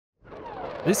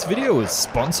This video is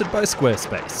sponsored by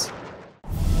Squarespace.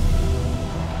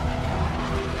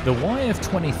 The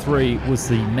YF-23 was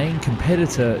the main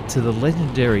competitor to the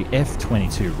legendary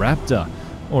F-22 Raptor,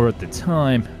 or at the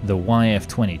time, the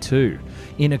YF-22,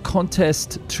 in a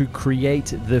contest to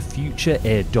create the future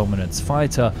air dominance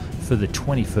fighter for the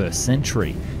 21st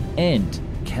century and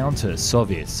counter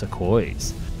Soviet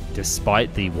Sukhois.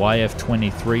 Despite the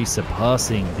YF-23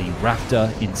 surpassing the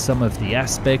Raptor in some of the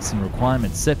aspects and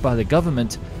requirements set by the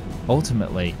government,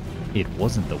 ultimately, it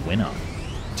wasn't the winner.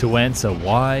 To answer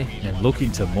why and look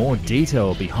into more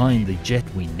detail behind the jet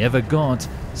we never got,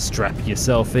 strap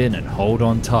yourself in and hold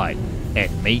on tight,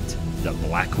 and meet the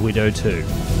Black Widow 2.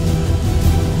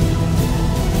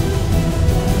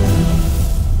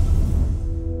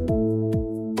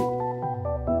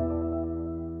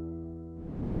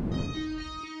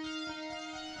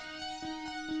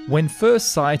 When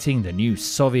first sighting the new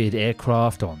Soviet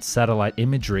aircraft on satellite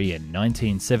imagery in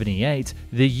 1978,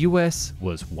 the US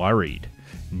was worried.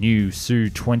 New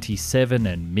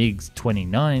Su-27 and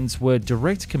MiG-29s were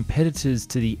direct competitors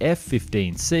to the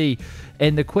F-15C,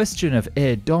 and the question of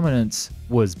air dominance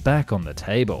was back on the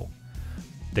table.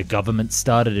 The government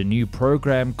started a new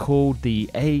program called the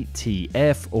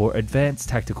ATF, or Advanced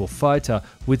Tactical Fighter,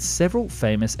 with several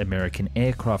famous American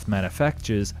aircraft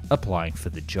manufacturers applying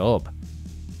for the job.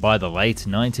 By the late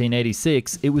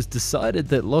 1986, it was decided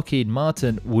that Lockheed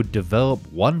Martin would develop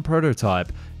one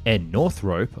prototype, and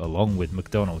Northrop, along with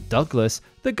McDonnell Douglas,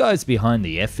 the guys behind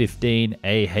the F-15,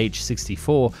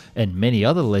 AH-64, and many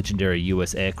other legendary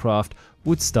US aircraft,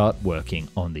 would start working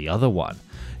on the other one.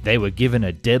 They were given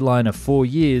a deadline of 4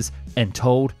 years and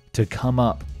told to come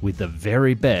up with the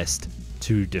very best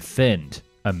to defend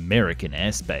American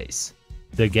airspace.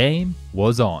 The game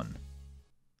was on.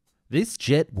 This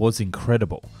jet was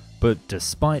incredible, but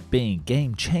despite being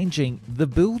game-changing, the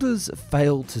builders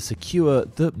failed to secure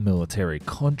the military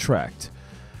contract.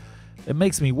 It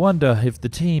makes me wonder if the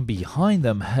team behind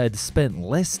them had spent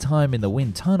less time in the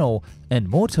wind tunnel and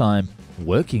more time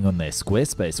working on their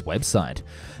Squarespace website.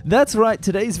 That's right,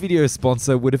 today's video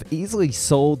sponsor would have easily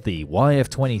sold the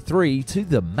YF-23 to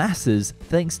the masses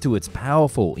thanks to its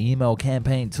powerful email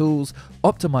campaign tools,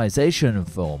 optimization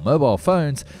for mobile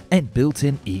phones, and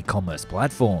built-in e-commerce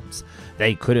platforms.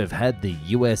 They could have had the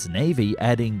US Navy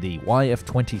adding the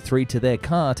YF-23 to their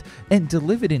cart and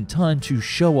delivered in time to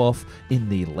show off in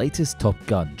the latest Top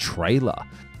Gun trailer.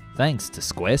 Thanks to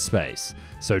Squarespace.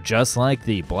 So just like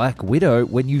the Black Widow,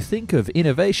 when you think of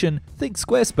innovation, think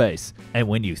Squarespace. And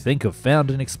when you think of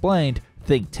Found and Explained,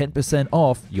 think 10%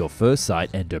 off your first site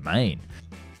and domain.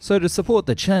 So to support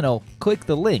the channel, click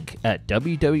the link at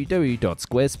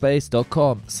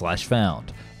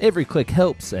www.squarespace.com/found. Every click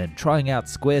helps, and trying out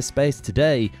Squarespace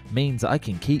today means I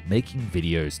can keep making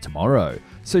videos tomorrow.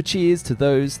 So cheers to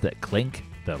those that click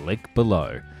the link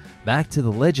below. Back to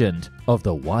the legend of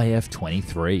the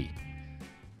YF-23.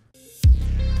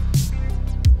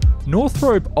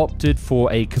 Northrop opted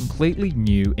for a completely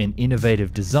new and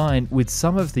innovative design with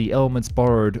some of the elements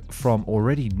borrowed from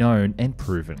already known and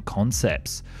proven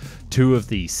concepts. Two of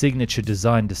the signature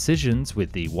design decisions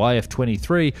with the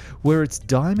YF-23 were its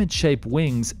diamond-shaped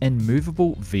wings and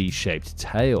movable V-shaped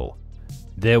tail.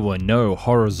 There were no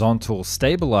horizontal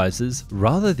stabilizers,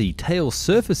 rather the tail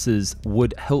surfaces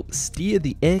would help steer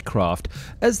the aircraft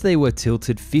as they were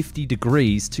tilted 50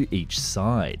 degrees to each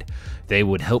side. They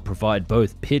would help provide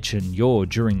both pitch and yaw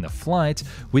during the flight,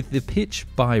 with the pitch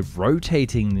by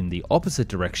rotating in the opposite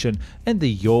direction and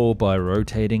the yaw by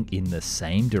rotating in the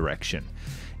same direction.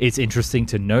 It's interesting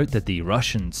to note that the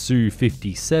Russian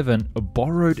Su-27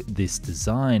 borrowed this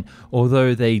design,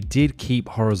 although they did keep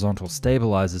horizontal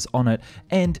stabilizers on it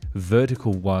and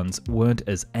vertical ones weren't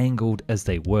as angled as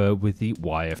they were with the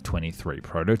YF-23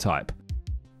 prototype.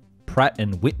 Pratt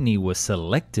 & Whitney was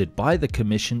selected by the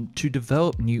commission to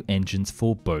develop new engines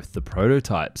for both the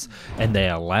prototypes, and they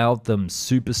allowed them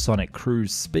supersonic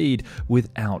cruise speed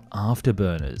without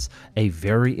afterburners, a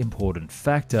very important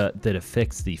factor that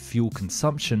affects the fuel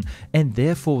consumption and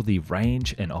therefore the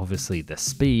range and obviously the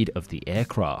speed of the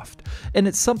aircraft. And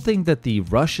it's something that the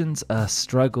Russians are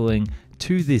struggling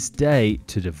to this day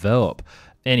to develop.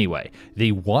 Anyway,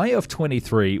 the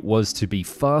YF-23 was to be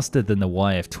faster than the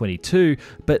YF-22,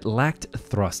 but lacked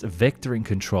thrust vectoring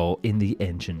control in the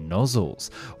engine nozzles,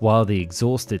 while the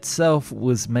exhaust itself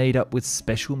was made up with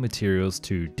special materials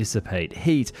to dissipate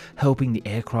heat, helping the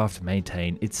aircraft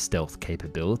maintain its stealth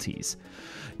capabilities.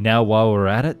 Now, while we're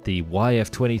at it, the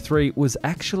YF-23 was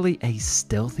actually a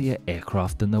stealthier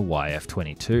aircraft than the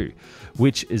YF-22,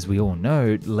 which, as we all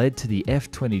know, led to the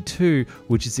F-22,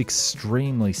 which is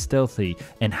extremely stealthy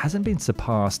and hasn't been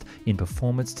surpassed in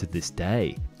performance to this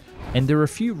day. And there are a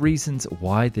few reasons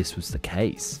why this was the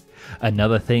case.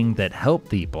 Another thing that helped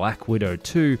the Black Widow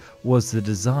 2 was the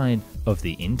design of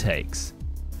the intakes.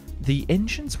 The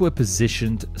engines were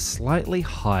positioned slightly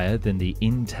higher than the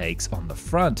intakes on the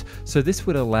front, so this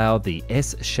would allow the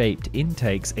S-shaped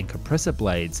intakes and compressor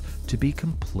blades to be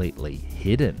completely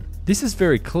hidden. This is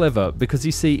very clever because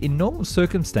you see, in normal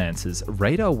circumstances,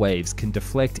 radar waves can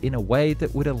deflect in a way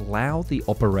that would allow the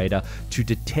operator to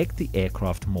detect the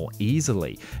aircraft more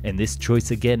easily, and this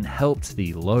choice again helped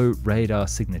the low radar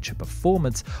signature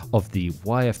performance of the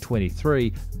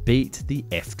YF-23 beat the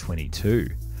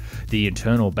F-22. The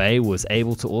internal bay was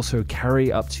able to also carry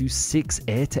up to 6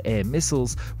 air-to-air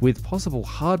missiles with possible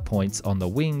hardpoints on the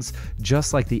wings,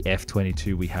 just like the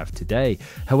F-22 we have today.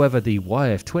 However, the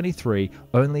YF-23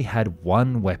 only had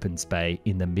one weapons bay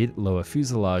in the mid-lower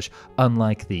fuselage,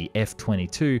 unlike the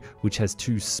F-22, which has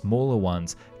 2 smaller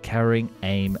ones carrying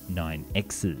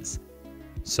AIM-9Xs.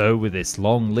 So with this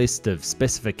long list of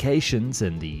specifications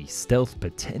and the stealth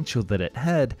potential that it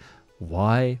had,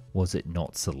 why was it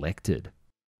not selected?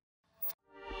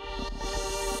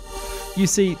 You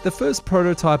see, the first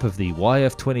prototype of the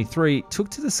YF-23 took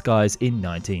to the skies in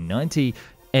 1990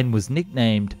 and was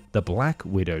nicknamed the Black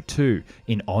Widow 2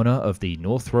 in honor of the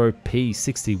Northrop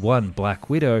P-61 Black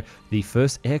Widow, the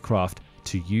first aircraft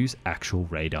to use actual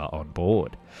radar on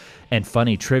board. And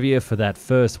funny trivia for that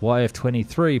first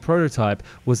YF-23 prototype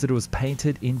was that it was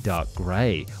painted in dark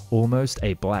grey, almost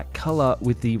a black colour,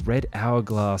 with the red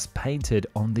hourglass painted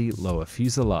on the lower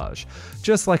fuselage,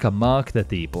 just like a mark that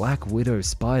the Black Widow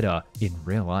Spider in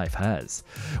real life has.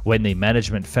 When the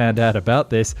management found out about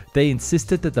this, they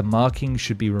insisted that the marking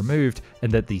should be removed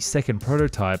and that the second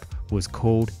prototype was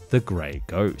called the Grey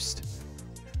Ghost.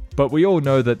 But we all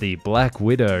know that the Black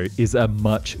Widow is a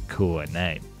much cooler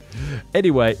name.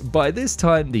 Anyway, by this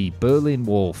time the Berlin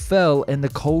Wall fell and the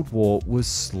Cold War was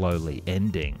slowly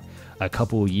ending. A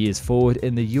couple of years forward,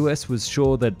 and the US was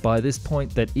sure that by this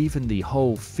point that even the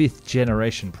whole 5th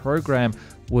generation program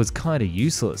was kinda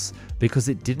useless because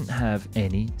it didn't have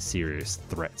any serious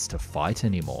threats to fight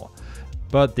anymore.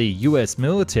 But the US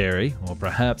military, or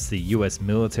perhaps the US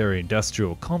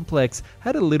military-industrial complex,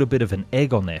 had a little bit of an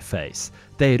egg on their face.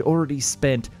 They had already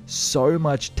spent so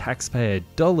much taxpayer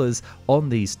dollars on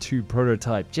these 2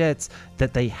 prototype jets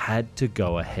that they had to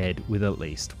go ahead with at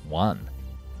least one.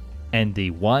 And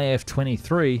the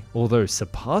YF-23, although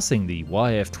surpassing the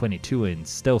YF-22 in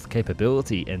stealth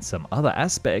capability and some other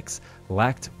aspects,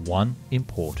 lacked one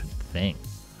important thing: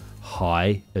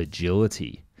 high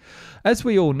agility. As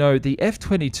we all know, the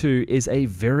F-22 is a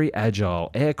very agile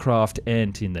aircraft,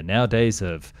 and in the nowadays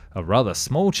of a rather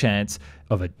small chance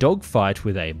of a dogfight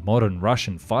with a modern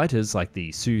Russian fighters like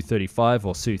the Su-35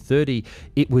 or Su-30,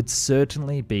 it would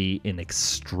certainly be an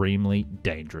extremely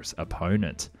dangerous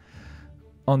opponent.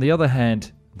 On the other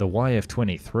hand, the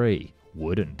YF-23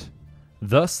 wouldn't.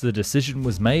 Thus, the decision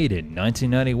was made in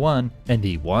 1991, and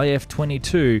the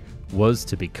YF-22 was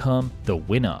to become the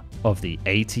winner of the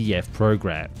ATF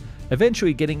program,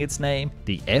 eventually getting its name,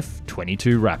 the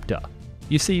F-22 Raptor.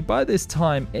 You see, by this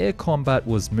time, air combat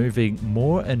was moving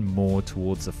more and more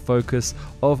towards a focus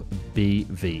of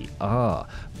BVR,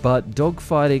 but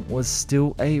dogfighting was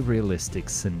still a realistic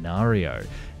scenario,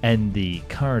 and the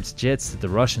current jets that the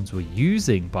Russians were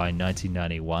using by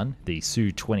 1991, the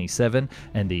Su-27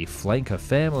 and the Flanker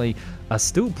family, are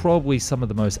still probably some of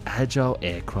the most agile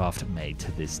aircraft made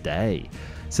to this day.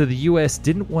 So the US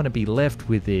didn't want to be left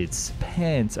with its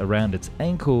pants around its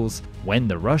ankles when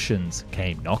the Russians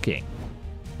came knocking.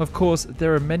 Of course,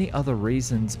 there are many other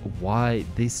reasons why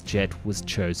this jet was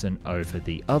chosen over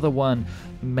the other one,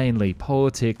 mainly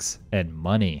politics and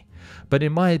money. But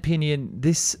in my opinion,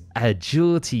 this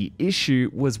agility issue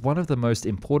was one of the most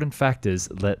important factors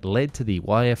that led to the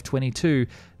YF-22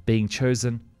 being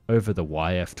chosen over the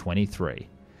YF-23.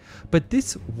 But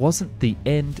this wasn't the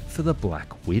end for the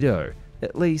Black Widow.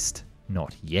 At least,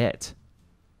 not yet.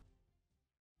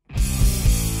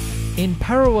 In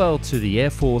parallel to the Air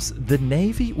Force, the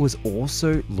Navy was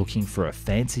also looking for a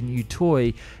fancy new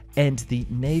toy, and the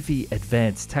Navy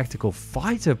Advanced Tactical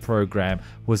Fighter program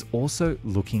was also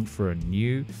looking for a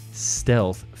new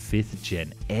stealth 5th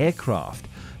gen aircraft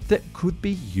that could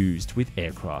be used with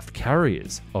aircraft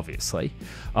carriers, obviously.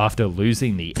 After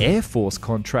losing the Air Force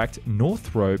contract,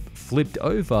 Northrop flipped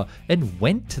over and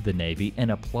went to the Navy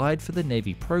and applied for the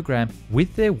Navy program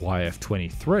with their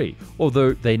YF-23,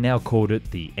 although they now called it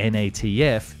the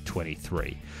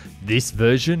NATF-23. This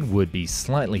version would be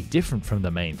slightly different from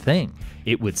the main thing.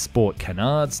 It would sport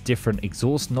canards, different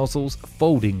exhaust nozzles,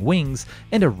 folding wings,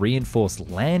 and a reinforced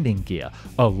landing gear,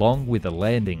 along with a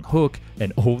landing hook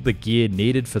and all the gear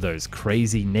needed for those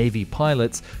crazy Navy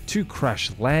pilots to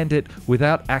crash land it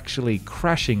without actually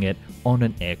crashing it on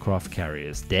an aircraft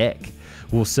carrier's deck.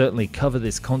 We'll certainly cover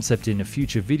this concept in a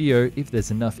future video if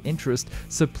there's enough interest,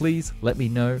 so please let me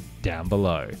know down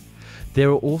below. There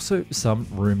are also some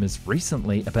rumors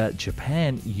recently about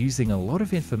Japan using a lot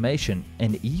of information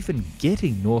and even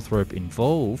getting Northrop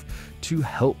involved to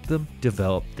help them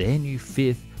develop their new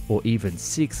 5th or even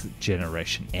 6th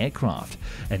generation aircraft,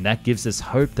 and that gives us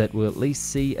hope that we'll at least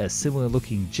see a similar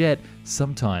looking jet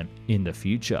sometime in the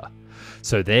future.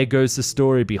 So there goes the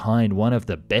story behind one of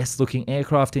the best looking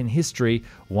aircraft in history,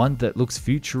 one that looks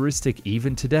futuristic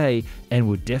even today and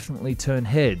would definitely turn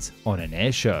heads on an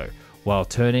air show, while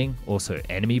turning also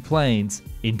enemy planes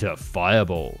into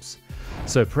fireballs.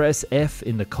 So press F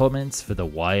in the comments for the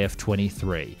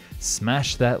YF-23.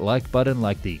 Smash that like button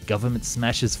like the government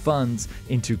smashes funds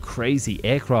into crazy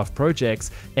aircraft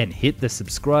projects, and hit the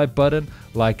subscribe button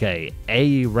like a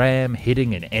AE-ram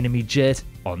hitting an enemy jet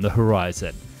on the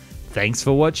horizon. Thanks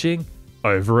for watching,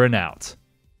 over and out.